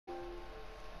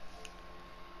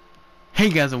Hey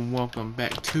guys, and welcome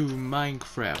back to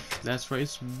Minecraft. That's right,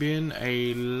 it's been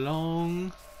a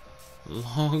long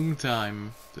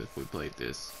time since we played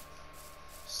this.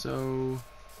 So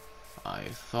I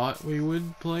thought we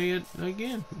would play it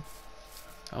again.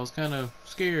 I was kind of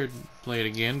scared to play it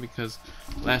again because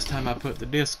last time I put the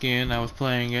disc in, I was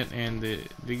playing it and the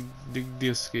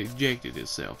disc ejected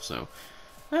itself. So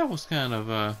that was kind of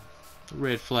a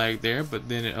red flag there, but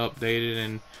then it updated,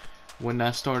 and when I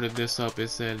started this up, it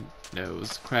said that it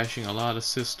was crashing a lot of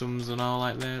systems and all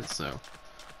like that. So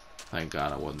thank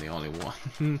God I wasn't the only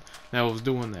one that was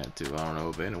doing that too. I don't know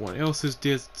if anyone else's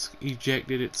disc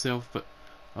ejected itself, but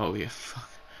oh yeah, fuck,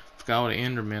 forgot what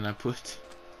Enderman I put.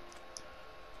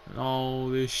 And all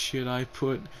this shit I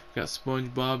put. Got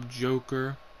SpongeBob,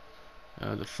 Joker,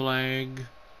 the flag,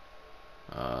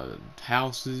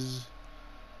 houses,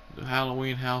 the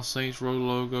Halloween house, Saints Row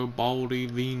logo, Baldy,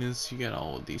 Venus. You got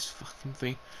all of these fucking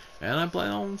things, and I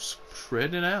plan on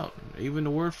spreading it out. Even the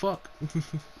word fuck.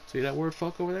 See that word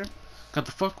fuck over there? Got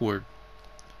the fuck word.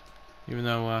 Even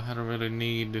though I don't really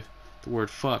need the word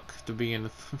fuck to be in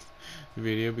the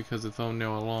video because the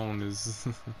thumbnail alone is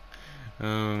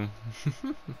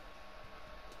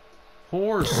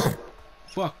horse.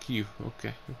 Fuck you.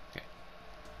 Okay.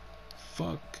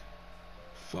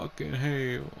 Fucking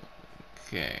hell.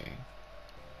 Okay.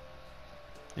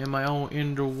 And my own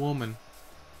Ender woman.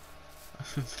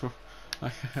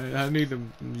 I need to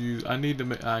use. I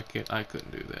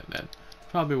couldn't do that. That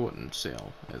probably wouldn't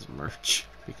sell as merch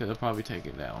because I'd probably take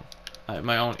it down. Like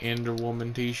my own Ender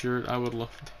Woman T-shirt. I would love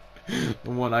the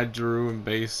one I drew and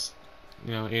based,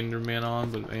 Enderman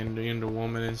on, but Ender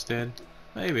Woman instead.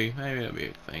 Maybe that'd be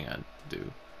a thing I'd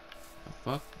do. The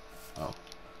fuck? Oh.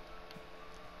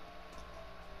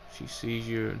 She sees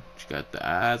you, she got the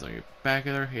eyes on your back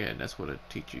of her head. That's what a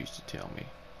teacher used to tell me.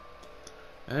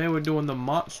 And they were doing the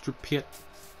monster pit.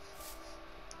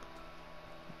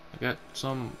 I got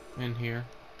some in here,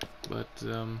 but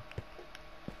yeah,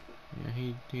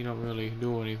 he don't really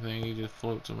do anything. He just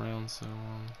floats around. So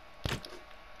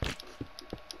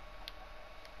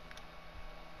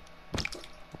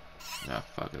nah,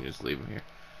 fuck it, just leave him here.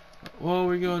 What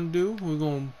we're gonna do? We're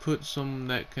gonna put some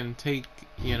that can take,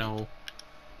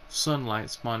 sunlight.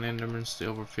 Spawn Enderman,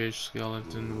 Silverfish,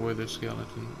 Skeleton, Wither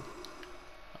Skeleton.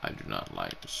 I do not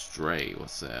like the stray.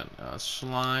 What's that?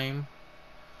 Slime,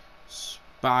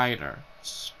 spider,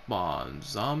 spawn,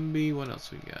 zombie. What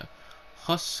else we got?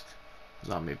 Husk,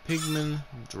 zombie pigman,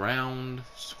 drowned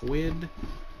squid,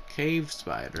 cave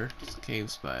spider,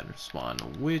 spawn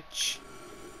witch,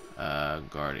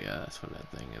 guardian. That's what that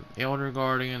thing is. Elder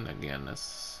guardian. Again,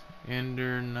 that's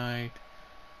ender knight,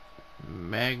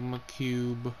 magma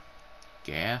cube,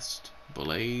 ghast,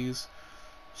 blaze,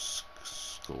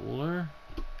 scholar.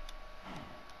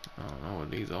 I don't know what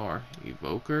these are.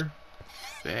 Evoker,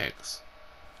 Vex.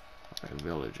 Okay,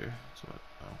 villager. That's what.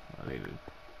 Oh, I needed.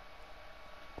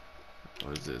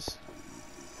 What is this?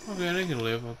 Okay, they can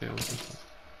live. Okay, what's this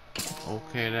one?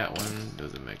 Okay, that one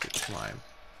doesn't make it slime.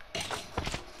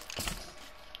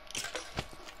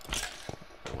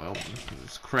 Well,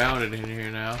 it's crowded in here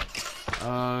now.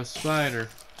 Spider.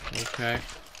 Okay.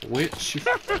 Witch.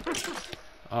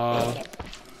 What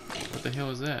the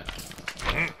hell is that?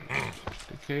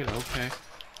 Decade. Okay.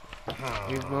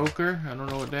 Evoker. I don't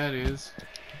know what that is.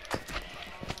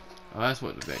 Oh, that's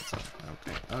what the Vex are.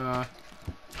 Okay.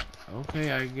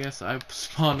 Okay, I guess I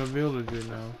spawned a villager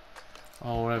now.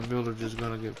 Oh, that villager's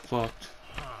gonna get fucked.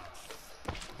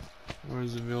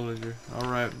 Where's the villager?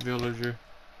 Alright, villager.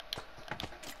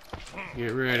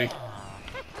 Get ready.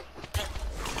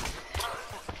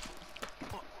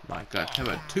 My God, how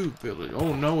about two villagers?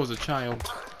 Oh no, as a child.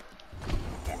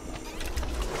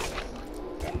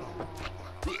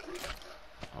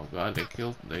 Oh God, they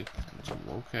killed.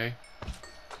 Okay.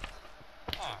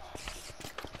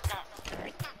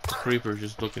 Creeper's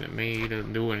just looking at me. He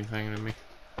doesn't do anything to me.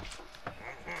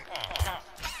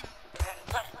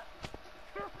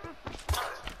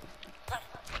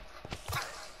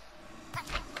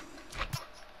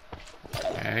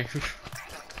 Okay.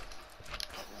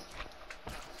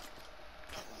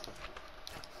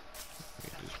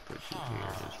 Just put you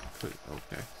here. Just put.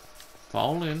 Okay.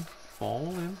 Fall in.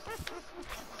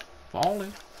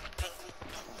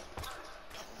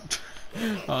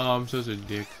 Oh, I'm such a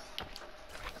dick.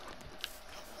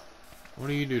 What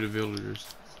do you do to villagers?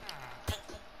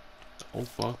 Oh,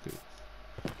 fuck it.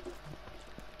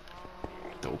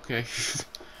 Okay.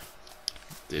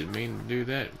 Didn't mean to do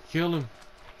that. Kill him.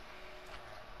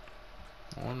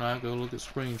 Or not, go look at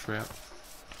Springtrap.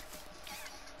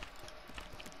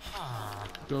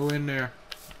 Go in there.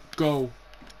 Go.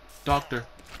 Doctor.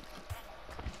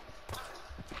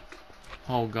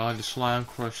 Oh god, the slime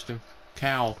crushed him.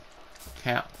 Cow.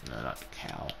 Cow. No, not the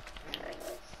cow.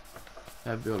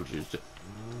 That villager's just...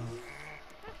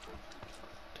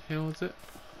 The hell is it?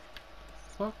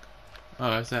 Fuck. Oh,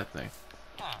 that's that thing.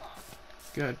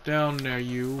 Get down there,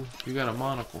 you. You got a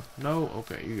monocle. No?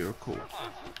 Okay, you're cool.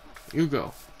 You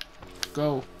go.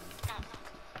 Go.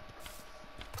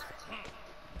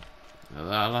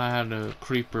 I had a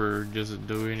creeper just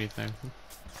do anything.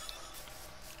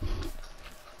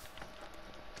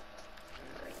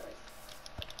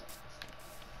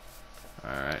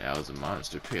 Alright, that was a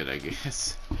monster pit, I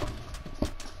guess.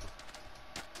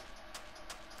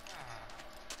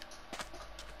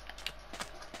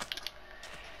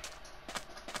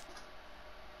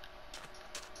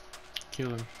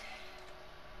 Kill him.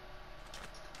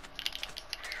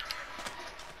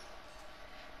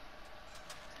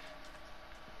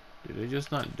 Did they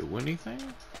just not do anything?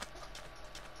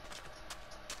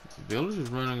 The village is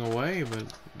running away, but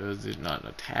does it not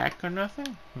attack or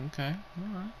nothing? Okay,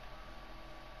 alright.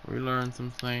 We learned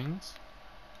some things.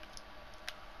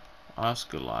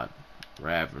 Oscalot,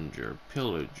 Ravenger,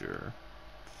 Pillager,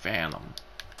 Phantom.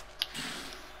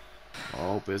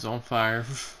 Oh, it's on fire.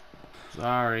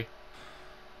 Sorry.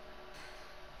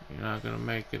 You're not gonna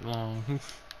make it long.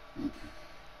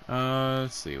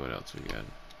 Let's see what else we got.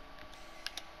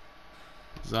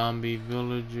 Zombie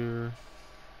villager.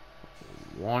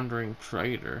 Wandering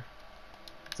trader.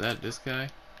 Is that this guy?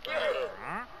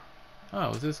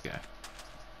 Oh, it's this guy.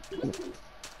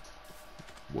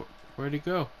 Where'd he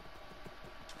go?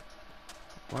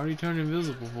 Why are you turning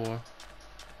invisible for?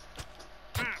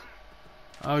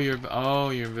 Oh, you're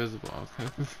invisible. Okay.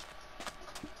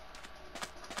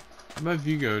 How about if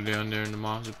you go down there in the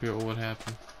monster pit? What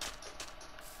happened?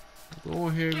 Go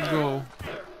ahead and go.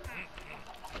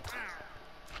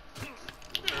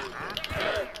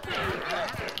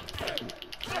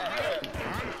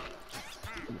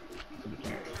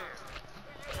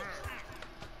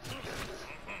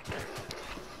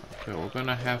 Okay, we're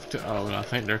gonna have to. Oh, I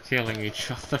think they're killing each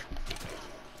other.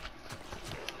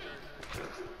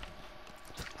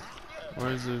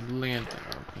 Where's the lantern?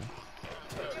 Okay.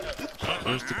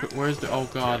 Where's the? Oh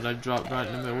God! I dropped right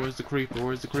in the middle. Where's the creeper?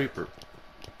 Where's the creeper?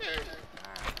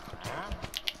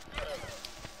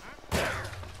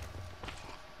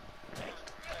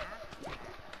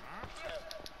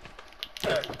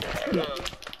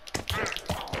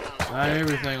 Not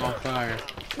everything on fire.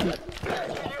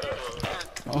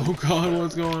 Oh God,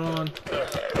 what's going on?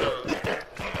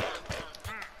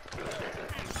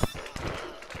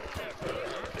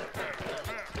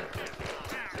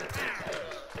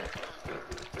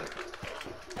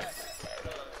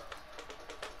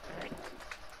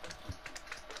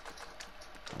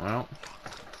 Well,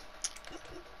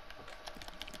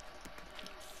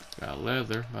 got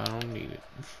leather, but I don't need it.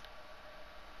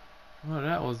 Well,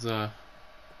 that was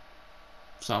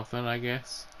something, I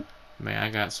guess. Man,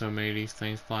 I got so many of these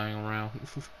things flying around.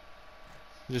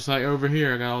 Just like over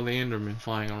here, I got all the Endermen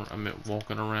flying around,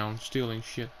 walking around, stealing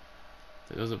shit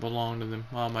that doesn't belong to them.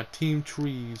 Oh, my team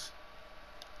trees.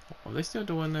 Are they still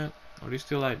doing that? Are they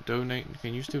still like donating?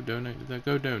 Can you still donate to that?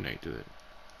 Go donate to it.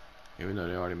 Even though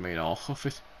they already made all of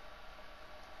it.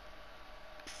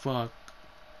 Fuck.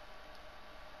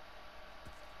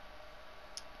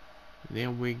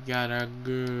 Then we got our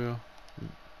girl,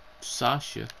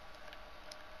 Sasha.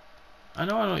 I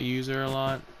know I don't use her a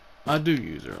lot. I do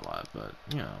use her a lot, but,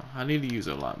 you know, I need to use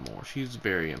her a lot more. She's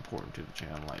very important to the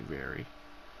channel, like, very.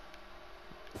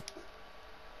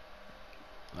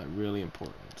 Like, really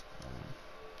important.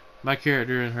 My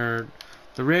character and her.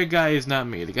 The red guy is not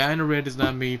me. The guy in the red is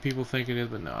not me. People think it is,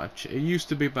 but no. It used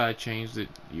to be, but I changed it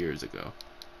years ago.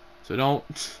 So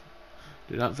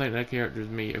do not think that character is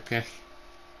me, okay?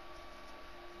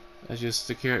 That's just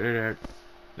the character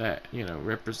that, you know,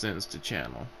 represents the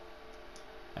channel.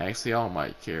 Actually, all my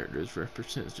characters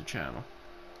represents the channel.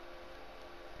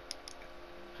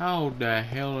 How the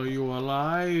hell are you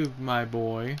alive, my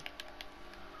boy?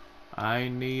 I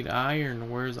need iron.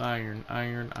 Where's iron?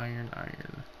 Iron, iron,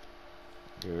 iron.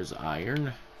 There's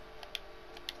iron.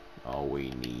 All we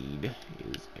need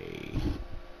is a...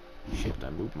 Shit,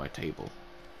 I moved my table.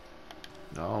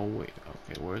 No, wait.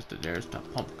 Okay, there's the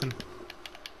pumpkin.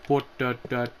 Put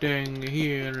that thing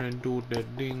here and do the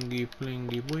dingy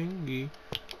plingy wingy.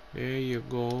 There you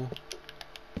go.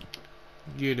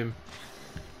 Get him.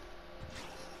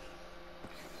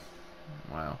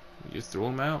 Wow, you just threw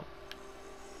him out.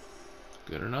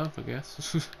 Good enough, I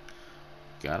guess.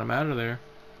 Got him out of there.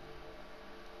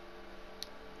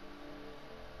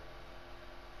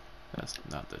 That's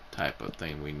not the type of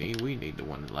thing we need. We need the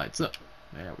one that lights up.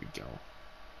 There we go.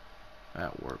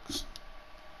 That works.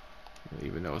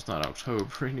 Even though it's not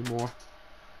October anymore.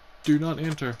 Do not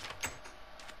enter.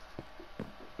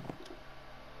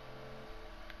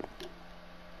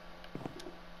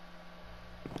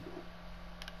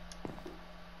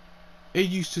 It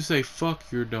used to say, fuck,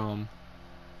 you're dumb.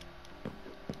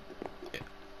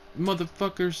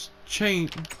 Motherfuckers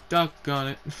change. Doggone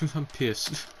it. I'm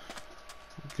pissed.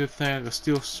 Good thing I can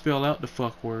still spell out the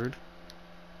fuck word.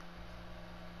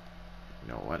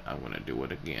 You know what? I'm gonna do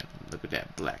it again. Look at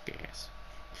that black ass.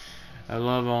 I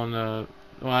love on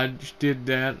well, I just did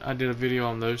that. I did a video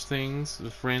on those things. The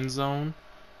friend zone.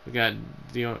 We got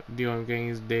Dion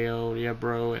Gaines, Dale, yeah,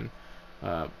 bro, and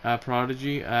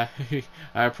iProdigy.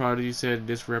 iProdigy said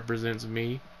this represents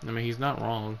me. I mean, he's not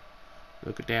wrong.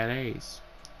 Look at that ace.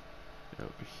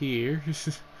 Over here,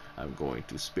 I'm going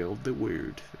to spell the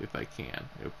word if I can.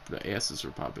 The S's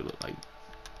are probably look like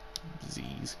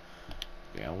Z's.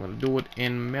 Okay, I'm gonna do it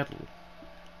in metal.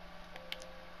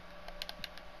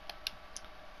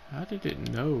 How did it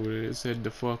know that it said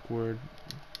the fuck word?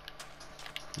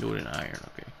 Do it in iron,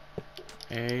 okay.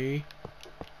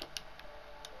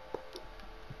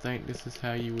 I think this is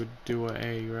how you would do a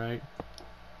A, right?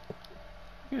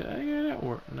 Yeah, that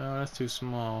worked. No, that's too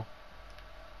small.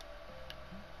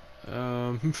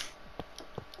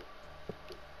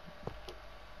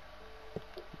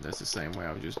 That's the same way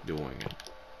I was just doing it.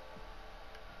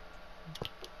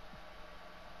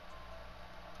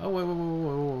 Oh,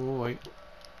 wait.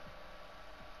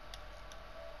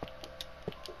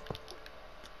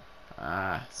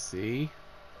 Ah, see?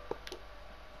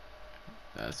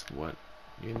 That's what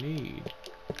you need.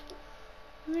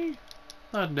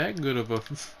 Not that good of a...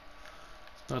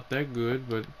 Not that good,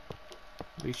 but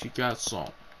at least you got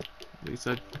some. At least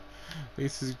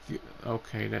it's...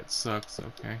 Okay, that sucks,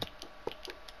 okay.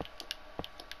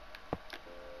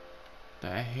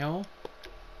 The hell?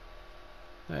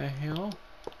 The hell?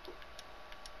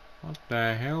 What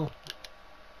the hell?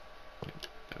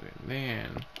 Okay,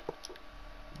 man.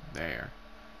 There.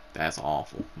 That's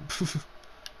awful.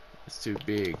 It's too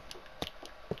big.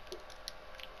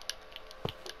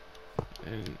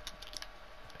 And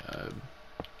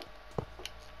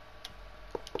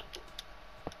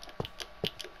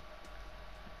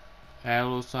add a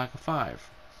little like a 5.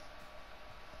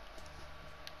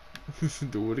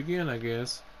 Do it again, I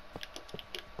guess.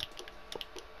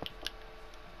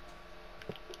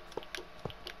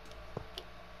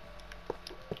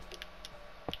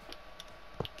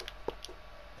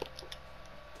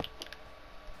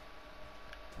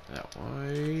 That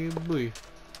way, boy.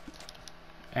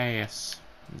 Ass.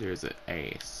 There's an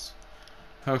ass.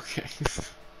 Okay.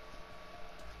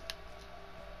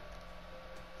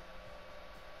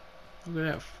 Look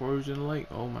at that frozen lake.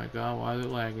 Oh my god, why is it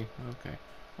lagging? Okay.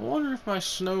 I wonder if my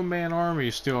snowman army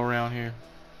is still around here.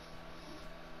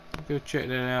 I'll go check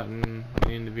that out and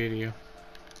end the video.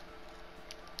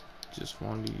 Just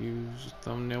wanted to use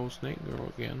thumbnail Snake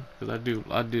Girl again, because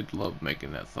I did love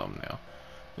making that thumbnail.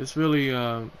 It's really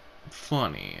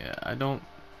funny.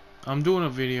 I'm doing a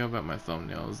video about my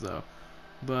thumbnails though,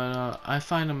 but I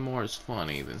find them more as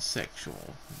funny than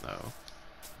sexual though.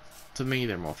 To me,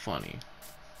 they're more funny,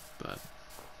 but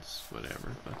it's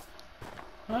whatever. But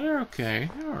they're okay.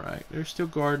 They're alright. They're still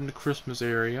guarding the Christmas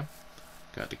area.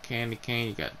 Got the candy cane.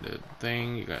 You got the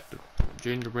thing. You got the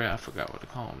gingerbread. I forgot what to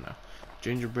call them now.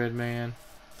 Gingerbread man.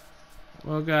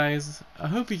 Well, guys, I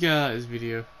hope you got this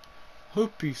video.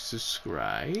 Hope you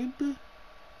subscribe.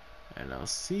 And I'll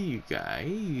see you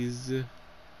guys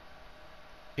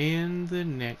in the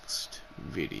next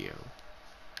video.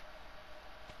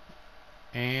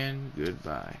 And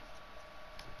goodbye.